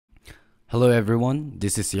Hello everyone,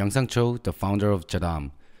 this is Youngsang Cho, the founder of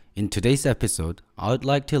JADAM. In today's episode, I would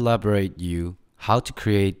like to elaborate you how to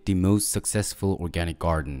create the most successful organic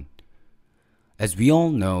garden. As we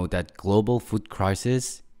all know that global food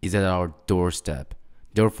crisis is at our doorstep.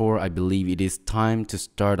 Therefore, I believe it is time to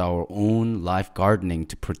start our own life gardening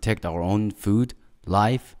to protect our own food,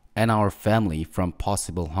 life, and our family from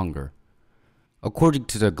possible hunger. According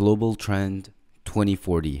to the global trend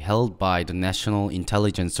 2040 held by the National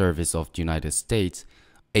Intelligence Service of the United States,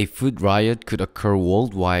 a food riot could occur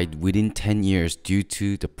worldwide within 10 years due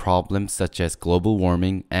to the problems such as global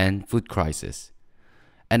warming and food crisis.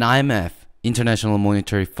 An IMF, International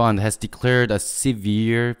Monetary Fund, has declared a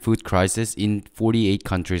severe food crisis in 48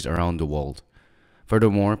 countries around the world.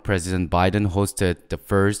 Furthermore, President Biden hosted the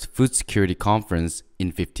first food security conference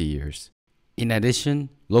in 50 years. In addition,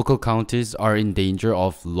 local counties are in danger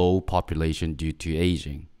of low population due to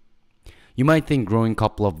aging. You might think growing a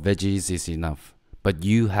couple of veggies is enough, but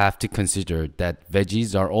you have to consider that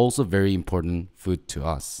veggies are also very important food to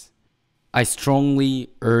us. I strongly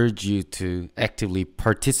urge you to actively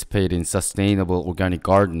participate in sustainable organic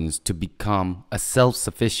gardens to become a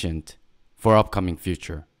self-sufficient for upcoming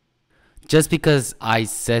future. Just because I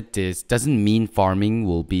said this doesn't mean farming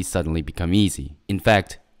will suddenly become easy. In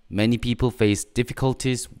fact, many people face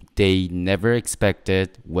difficulties they never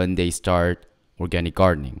expected when they start organic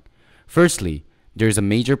gardening. Firstly, there's a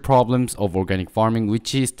major problems of organic farming,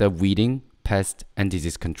 which is the weeding, pest, and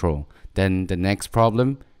disease control. Then the next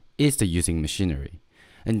problem is the using machinery.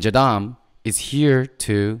 And JADAM is here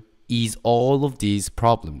to ease all of these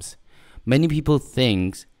problems. Many people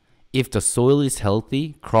think if the soil is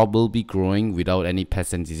healthy, crop will be growing without any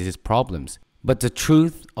pest and disease problems. But the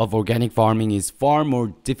truth of organic farming is far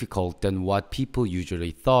more difficult than what people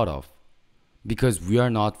usually thought of, because we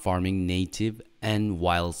are not farming native and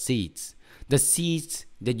wild seeds. The seeds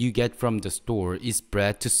that you get from the store is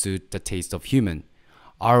bred to suit the taste of human.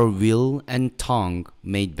 Our will and tongue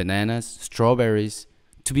made bananas, strawberries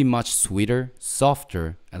to be much sweeter,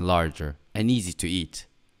 softer, and larger, and easy to eat.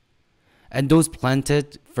 And those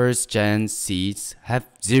planted first-gen seeds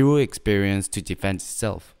have zero experience to defend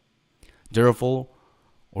itself. Therefore,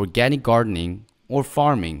 organic gardening or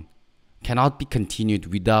farming cannot be continued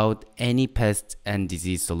without any pest and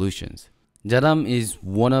disease solutions. JADAM is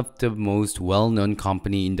one of the most well-known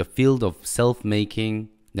company in the field of self-making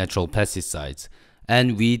natural pesticides.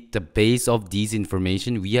 And with the base of these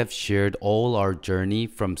information, we have shared all our journey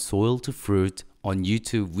from soil to fruit on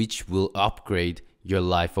YouTube, which will upgrade your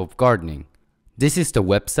life of gardening. This is the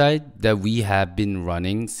website that we have been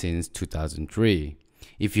running since 2003.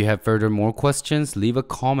 If you have further more questions, leave a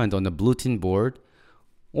comment on the bulletin board,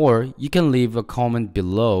 or you can leave a comment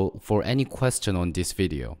below for any question on this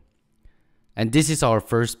video. And this is our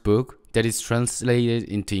first book that is translated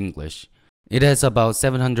into English. It has about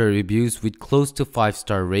 700 reviews with close to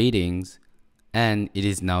 5-star ratings, and it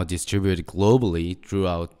is now distributed globally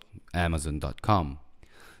throughout Amazon.com.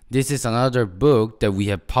 This is another book that we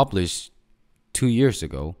have published 2 years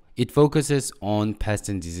ago. It focuses on pest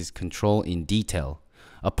and disease control in detail.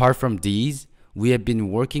 Apart from these, we have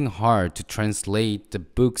been working hard to translate the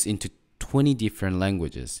books into 20 different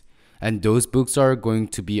languages, and those books are going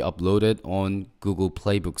to be uploaded on Google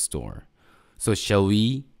Play Bookstore. So shall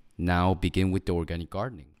we now begin with the organic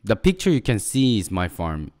gardening? The picture you can see is my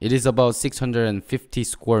farm. It is about 650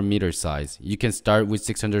 square meter size. You can start with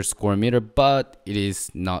 600 square meter, but it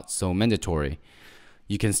is not so mandatory.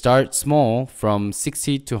 You can start small from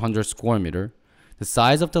 60 to 100 square meter. The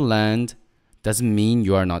size of the land doesn't mean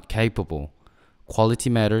you are not capable.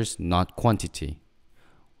 Quality matters, not quantity.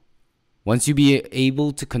 Once you be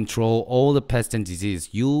able to control all the pests and disease,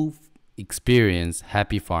 you'll experience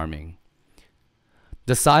happy farming.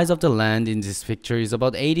 The size of the land in this picture is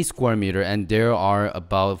about 80 square meter, and there are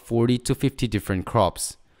about 40 to 50 different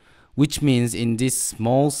crops, which means in this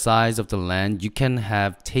small size of the land, you can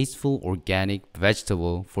have tasteful organic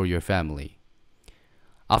vegetable for your family.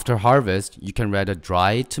 After harvest, you can rather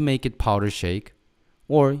dry it to make it powder shake,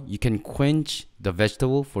 or you can quench the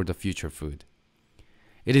vegetable for the future food.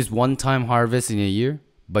 It is one-time harvest in a year,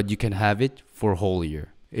 but you can have it for a whole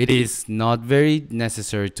year. It is not very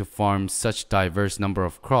necessary to farm such diverse number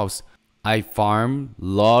of crops. I farm a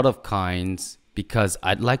lot of kinds because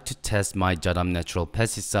I'd like to test my JADAM natural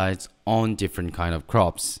pesticides on different kind of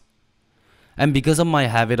crops. And because of my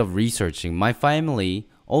habit of researching, my family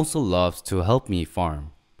also loves to help me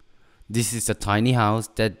farm. This is a tiny house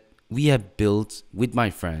that we have built with my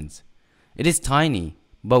friends. It is tiny,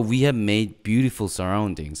 but we have made beautiful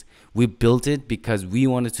surroundings. We built it because we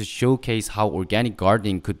wanted to showcase how organic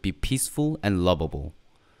gardening could be peaceful and lovable.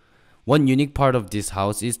 One unique part of this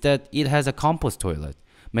house is that it has a compost toilet.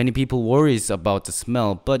 Many people worries about the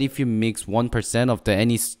smell, but if you mix 1% of the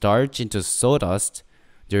any starch into sawdust,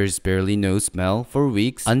 there is barely no smell for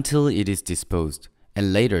weeks until it is disposed.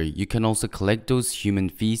 And later, you can also collect those human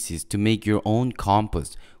feces to make your own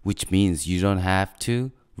compost, which means you don't have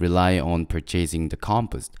to rely on purchasing the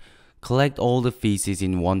compost. Collect all the feces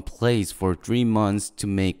in one place for 3 months to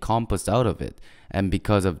make compost out of it, and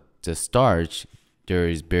because of the starch, there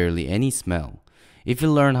is barely any smell. If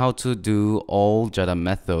you learn how to do all JADAM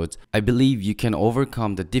methods, I believe you can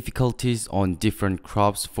overcome the difficulties on different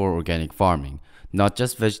crops for organic farming, not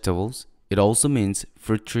just vegetables. It also means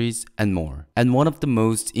fruit trees and more. And one of the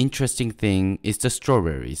most interesting thing is the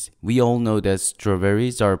strawberries. We all know that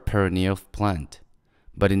strawberries are a perennial plant.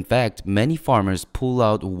 But in fact, many farmers pull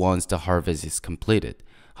out once the harvest is completed.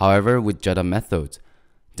 However, with JADAM methods,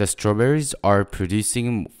 the strawberries are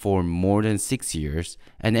producing for more than 6 years,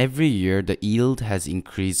 and every year the yield has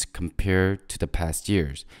increased compared to the past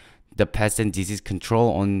years. The pest and disease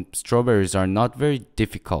control on strawberries are not very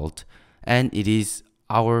difficult, and it is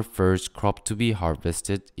our first crop to be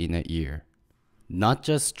harvested in a year. Not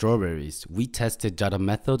just strawberries, we tested JADAM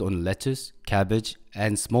method on lettuce, cabbage,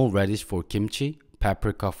 and small radish for kimchi,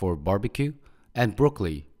 paprika for barbecue, and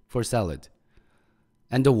broccoli for salad.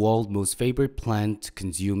 And the world's most favorite plant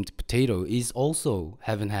consumed potato is also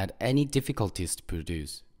haven't had any difficulties to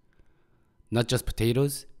produce. Not just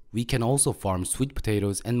potatoes, we can also farm sweet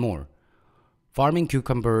potatoes and more. Farming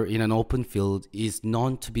cucumber in an open field is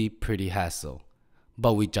known to be pretty hassle,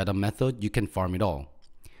 but with JADAM method you can farm it all.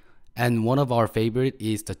 And one of our favorite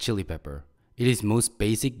is the chili pepper. It is most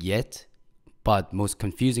basic yet, but most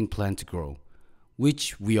confusing plant to grow,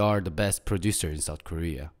 which we are the best producer in South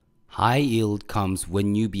Korea. High yield comes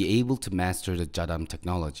when you be able to master the JADAM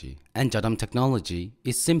technology. And JADAM technology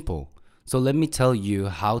is simple. So let me tell you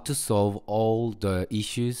how to solve all the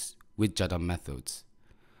issues with JADAM methods.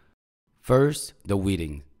 First, the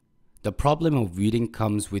weeding. The problem of weeding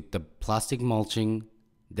comes with the plastic mulching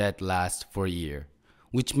that lasts for a year,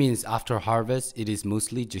 which means after harvest it is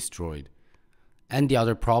mostly destroyed. And the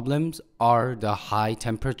other problems are the high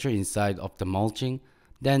temperature inside of the mulching,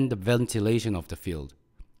 then the ventilation of the field.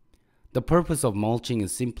 The purpose of mulching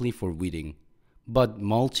is simply for weeding, but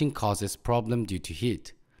mulching causes problem due to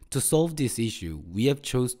heat. To solve this issue, we have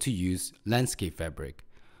chose to use landscape fabric,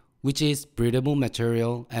 which is breathable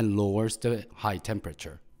material and lowers the high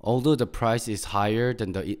temperature. Although the price is higher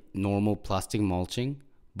than the normal plastic mulching,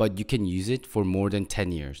 but you can use it for more than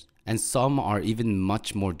 10 years, and some are even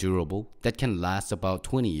much more durable that can last about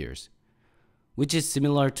 20 years, which is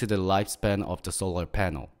similar to the lifespan of the solar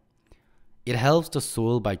panel. It helps the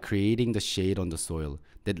soil by creating the shade on the soil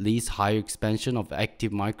that leads higher expansion of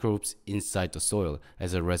active microbes inside the soil.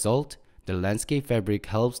 As a result, the landscape fabric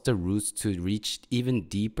helps the roots to reach even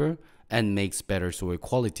deeper and makes better soil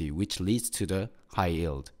quality, which leads to the high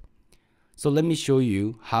yield. So let me show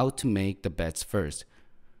you how to make the beds first.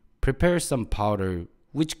 Prepare some powder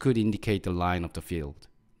which could indicate the line of the field.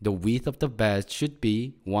 The width of the bed should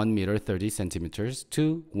be 1 meter 30 centimeters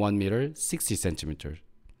to 1 meter 60 centimeters.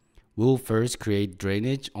 We'll first create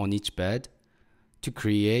drainage on each bed. To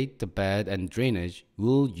create the bed and drainage,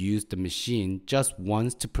 we'll use the machine just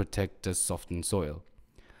once to protect the softened soil.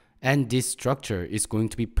 And this structure is going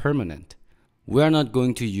to be permanent. We are not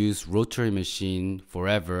going to use rotary machine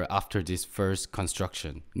forever after this first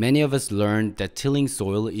construction. Many of us learned that tilling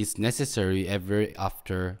soil is necessary ever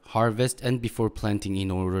after harvest and before planting in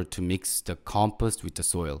order to mix the compost with the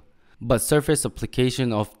soil. But surface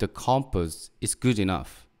application of the compost is good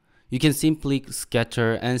enough. You can simply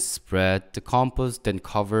scatter and spread the compost, then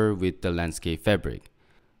cover with the landscape fabric.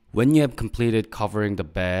 When you have completed covering the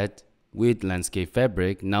bed with landscape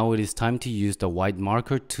fabric, now it is time to use the white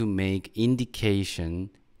marker to make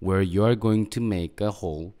indication where you are going to make a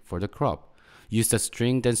hole for the crop. Use the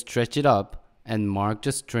string, then stretch it up and mark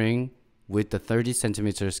the string with the 30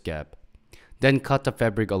 centimeters gap. Then cut the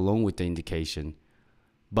fabric along with the indication.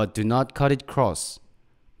 But do not cut it cross,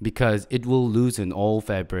 because it will loosen all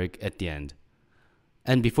fabric at the end.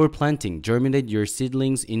 And before planting, germinate your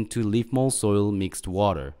seedlings into leaf mold soil mixed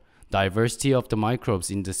water. Diversity of the microbes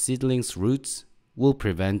in the seedlings' roots will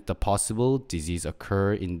prevent the possible disease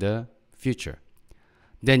occur in the future.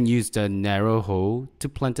 Then use the narrow hole to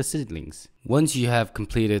plant the seedlings. Once you have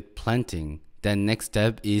completed planting, then next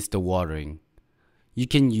step is the watering. You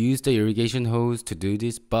can use the irrigation hose to do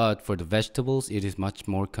this, but for the vegetables it is much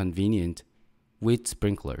more convenient with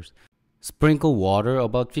sprinklers. Sprinkle water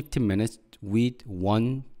about 15 minutes with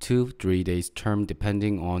 1 to 3 days term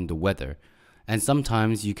depending on the weather. And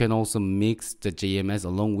sometimes you can also mix the JMS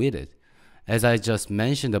along with it. As I just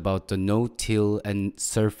mentioned about the no-till and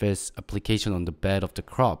surface application on the bed of the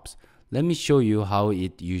crops, let me show you how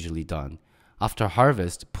it usually done. After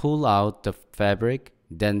harvest, pull out the fabric,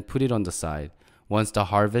 then put it on the side. Once the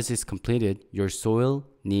harvest is completed, your soil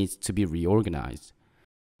needs to be reorganized.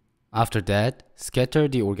 After that, scatter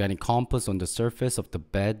the organic compost on the surface of the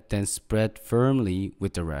bed, then spread firmly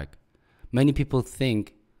with the rag. Many people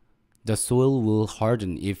think the soil will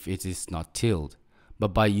harden if it is not tilled,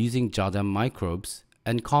 but by using JADAM microbes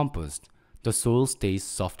and compost, the soil stays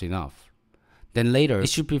soft enough. Then later, it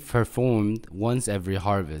should be performed once every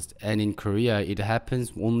harvest, and in Korea it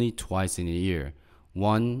happens only twice in a year,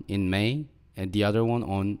 one in May and the other one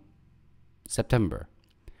on September.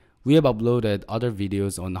 We have uploaded other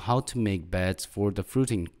videos on how to make beds for the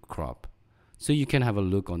fruiting crop, so you can have a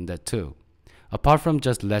look on that too. Apart from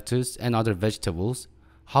just lettuce and other vegetables,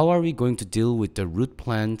 how are we going to deal with the root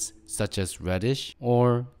plants such as radish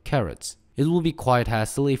or carrots? It will be quite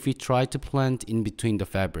hassle if we try to plant in between the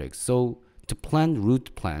fabric. So to plant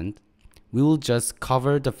root plant, we will just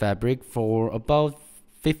cover the fabric for about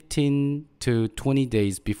 15 to 20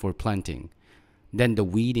 days before planting. Then the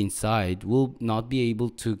weed inside will not be able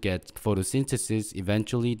to get photosynthesis.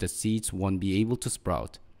 Eventually the seeds won't be able to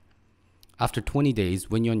sprout. After 20 days,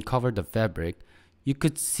 when you uncover the fabric, you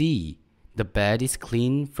could see the bed is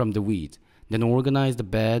clean from the weed. Then organize the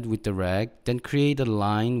bed with the rag, then create a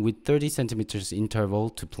line with 30 centimeters interval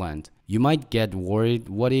to plant. You might get worried,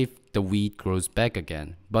 what if the weed grows back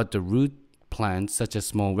again? But the root plants such as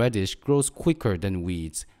small radish grows quicker than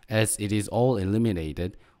weeds, as it is all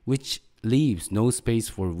eliminated, which leaves no space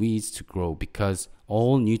for weeds to grow because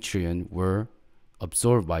all nutrients were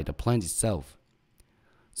absorbed by the plant itself.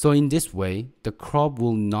 So in this way, the crop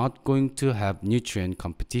will not going to have nutrient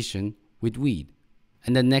competition with weed.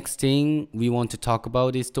 And the next thing we want to talk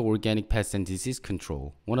about is the organic pest and disease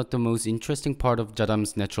control. One of the most interesting part of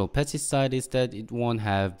JADAM's natural pesticide is that it won't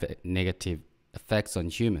have negative effects on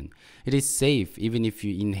human. It is safe even if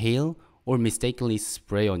you inhale or mistakenly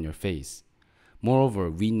spray on your face. Moreover,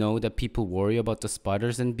 we know that people worry about the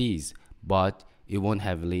spiders and bees, but it won't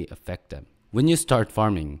heavily affect them. When you start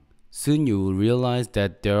farming, soon you will realize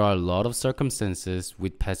that there are a lot of circumstances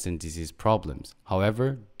with pest and disease problems.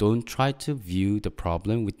 However, don't try to view the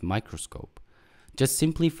problem with microscope. Just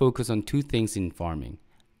simply focus on two things in farming: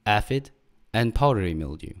 aphid and powdery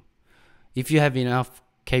mildew. If you have enough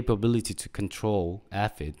capability to control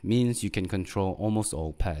aphid, means you can control almost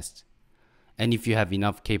all pests. And if you have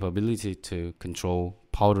enough capability to control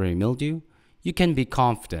powdery mildew, you can be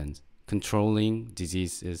confident controlling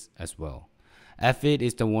diseases as well. Aphid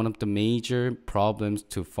is one of the major problems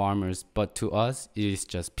to farmers, but to us, it is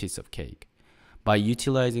just piece of cake. By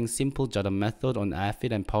utilizing simple JADAM method on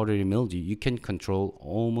aphid and powdery mildew, you can control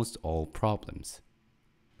almost all problems.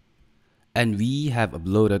 And we have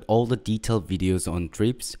uploaded all the detailed videos on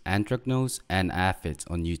thrips, anthracnose, and aphids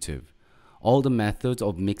on YouTube. All the methods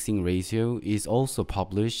of mixing ratio is also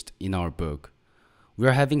published in our book. We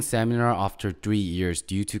are having seminar after 3 years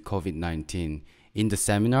due to COVID-19. In the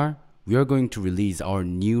seminar, we are going to release our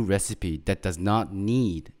new recipe that does not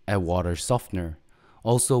need a water softener.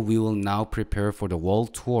 Also, we will now prepare for the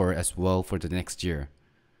world tour as well for the next year.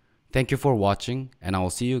 Thank you for watching, and I will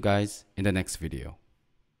see you guys in the next video.